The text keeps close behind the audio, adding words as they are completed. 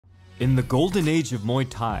In the golden age of Muay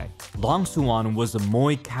Thai, Langsuan was a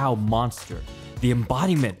Muay Cow monster, the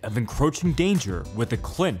embodiment of encroaching danger with a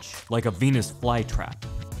clinch like a Venus flytrap.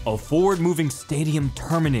 A forward-moving stadium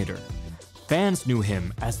terminator, fans knew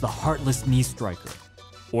him as the Heartless knee striker,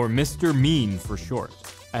 or Mr. Mean for short,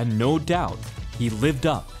 and no doubt he lived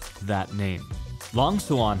up to that name.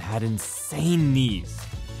 Langsuan had insane knees,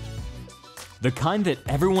 the kind that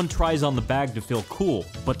everyone tries on the bag to feel cool,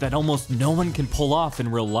 but that almost no one can pull off in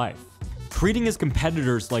real life. Treating his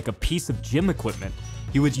competitors like a piece of gym equipment,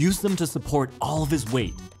 he would use them to support all of his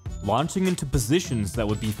weight, launching into positions that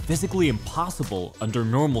would be physically impossible under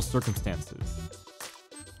normal circumstances.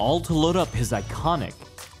 All to load up his iconic,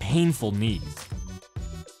 painful knees.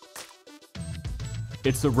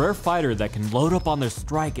 It's a rare fighter that can load up on their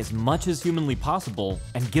strike as much as humanly possible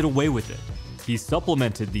and get away with it. He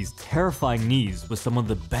supplemented these terrifying knees with some of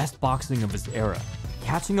the best boxing of his era,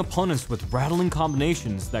 catching opponents with rattling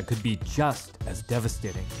combinations that could be just as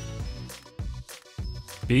devastating.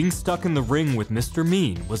 Being stuck in the ring with Mr.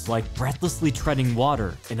 Mean was like breathlessly treading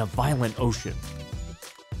water in a violent ocean.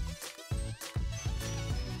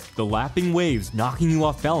 The lapping waves knocking you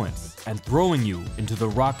off balance and throwing you into the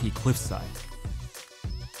rocky cliffside.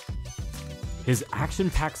 His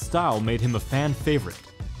action-packed style made him a fan favorite,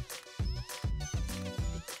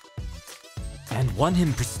 and won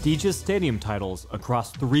him prestigious stadium titles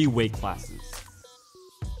across 3 weight classes.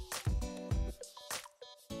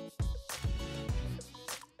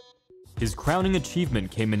 His crowning achievement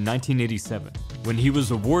came in 1987, when he was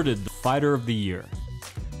awarded the Fighter of the Year.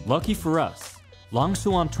 Lucky for us,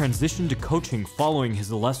 Langsuan transitioned to coaching following his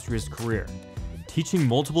illustrious career, teaching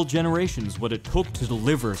multiple generations what it took to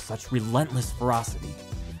deliver such relentless ferocity.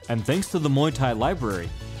 And thanks to the Muay Thai library,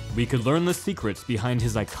 we could learn the secrets behind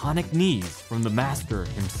his iconic knees from the master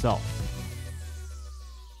himself.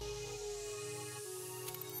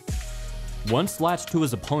 Once latched to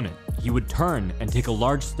his opponent, he would turn and take a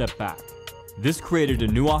large step back. This created a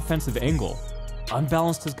new offensive angle,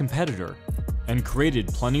 unbalanced his competitor, and created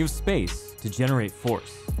plenty of space to generate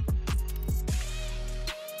force.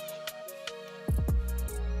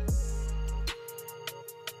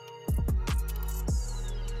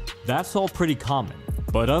 That's all pretty common,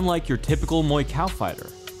 but unlike your typical Muay Cow fighter,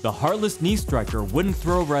 the Heartless knee striker wouldn't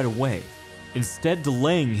throw right away, instead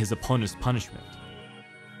delaying his opponent's punishment.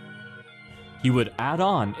 He would add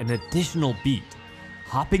on an additional beat,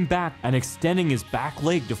 hopping back and extending his back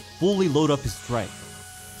leg to fully load up his strike.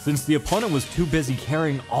 Since the opponent was too busy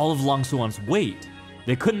carrying all of Langsuan's weight,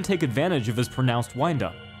 they couldn't take advantage of his pronounced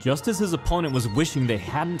windup. Just as his opponent was wishing they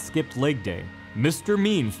hadn't skipped leg day, Mr.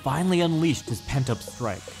 Mean finally unleashed his pent-up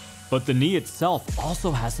strike. But the knee itself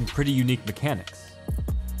also has some pretty unique mechanics.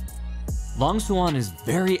 Langsuan is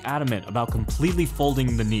very adamant about completely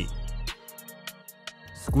folding the knee,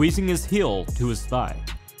 squeezing his heel to his thigh.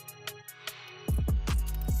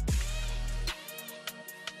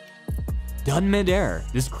 Done mid-air,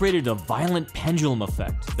 this created a violent pendulum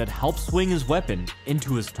effect that helped swing his weapon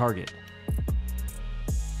into his target.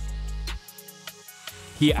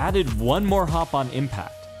 He added one more hop on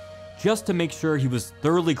impact, just to make sure he was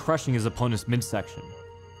thoroughly crushing his opponent's midsection.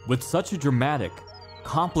 With such a dramatic,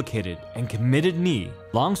 complicated, and committed knee,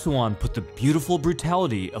 Langsuan put the beautiful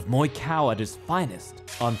brutality of Muay Cow at its finest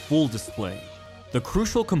on full display. The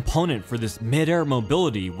crucial component for this mid-air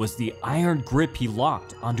mobility was the iron grip he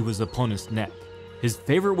locked onto his opponent's neck. His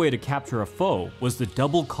favorite way to capture a foe was the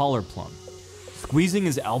double collar plumb, squeezing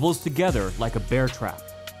his elbows together like a bear trap.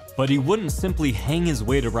 But he wouldn't simply hang his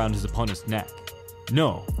weight around his opponent's neck.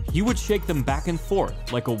 No, he would shake them back and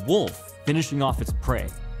forth like a wolf finishing off its prey.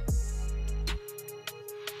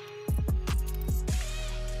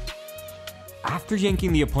 After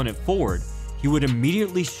yanking the opponent forward, he would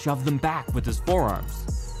immediately shove them back with his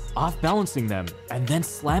forearms, off-balancing them and then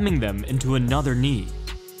slamming them into another knee.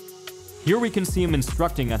 Here we can see him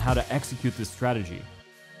instructing on how to execute this strategy.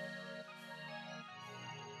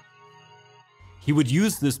 He would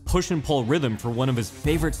use this push and pull rhythm for one of his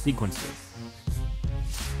favorite sequences,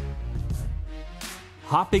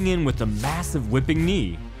 hopping in with a massive whipping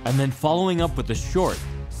knee and then following up with a short,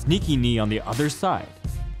 sneaky knee on the other side.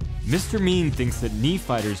 Mr. Mean thinks that knee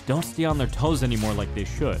fighters don't stay on their toes anymore like they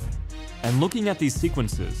should, and looking at these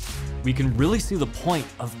sequences, we can really see the point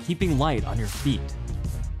of keeping light on your feet.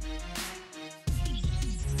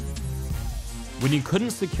 When he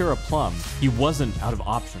couldn't secure a plumb, he wasn't out of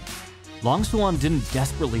options. Langsuan didn't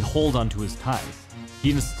desperately hold onto his ties.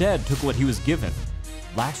 He instead took what he was given,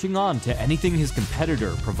 latching on to anything his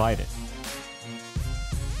competitor provided.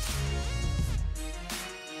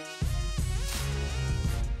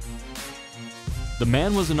 The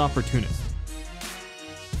man was an opportunist.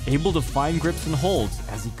 able to find grips and holds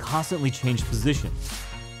as he constantly changed positions,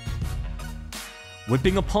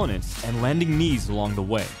 whipping opponents and landing knees along the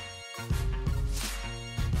way.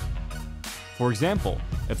 For example,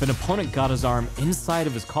 if an opponent got his arm inside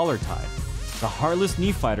of his collar tie, the Heartless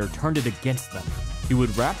knee fighter turned it against them. He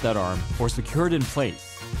would wrap that arm or secure it in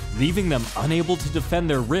place, leaving them unable to defend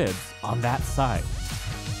their ribs on that side.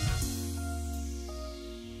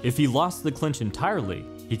 If he lost the clinch entirely,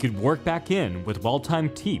 he could work back in with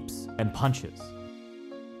well-timed teeps and punches.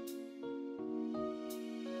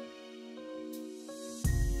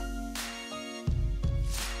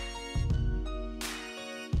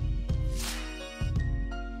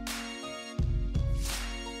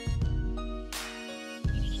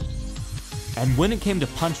 And when it came to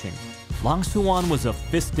punching, Langsuan was a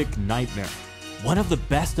fistic nightmare, one of the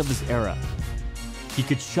best of his era. He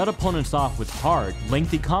could shut opponents off with hard,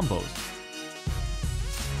 lengthy combos,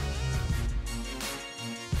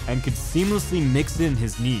 and could seamlessly mix in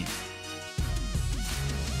his knees.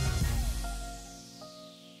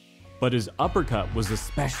 But his uppercut was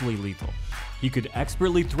especially lethal. He could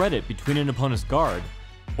expertly thread it between an opponent's guard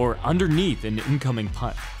or underneath an incoming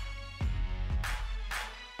punch.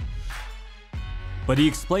 But he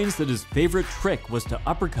explains that his favorite trick was to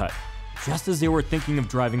uppercut just as they were thinking of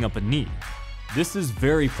driving up a knee. This is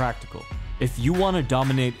very practical. If you want to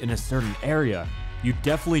dominate in a certain area, you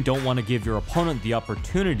definitely don't want to give your opponent the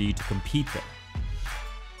opportunity to compete there.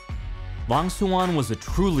 Langsuan was a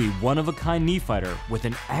truly one-of-a-kind knee fighter with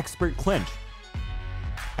an expert clinch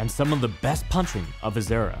and some of the best punching of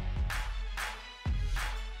his era.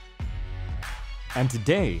 And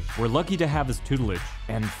today, we're lucky to have his tutelage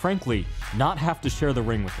and, frankly, not have to share the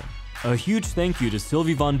ring with him. A huge thank you to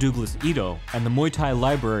Sylvie Von Douglas Ito and the Muay Thai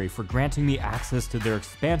Library for granting me access to their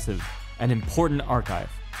expansive and important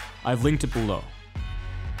archive. I've linked it below.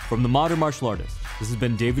 From the Modern Martial Artist, this has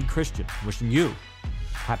been David Christian, wishing you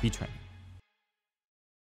happy training.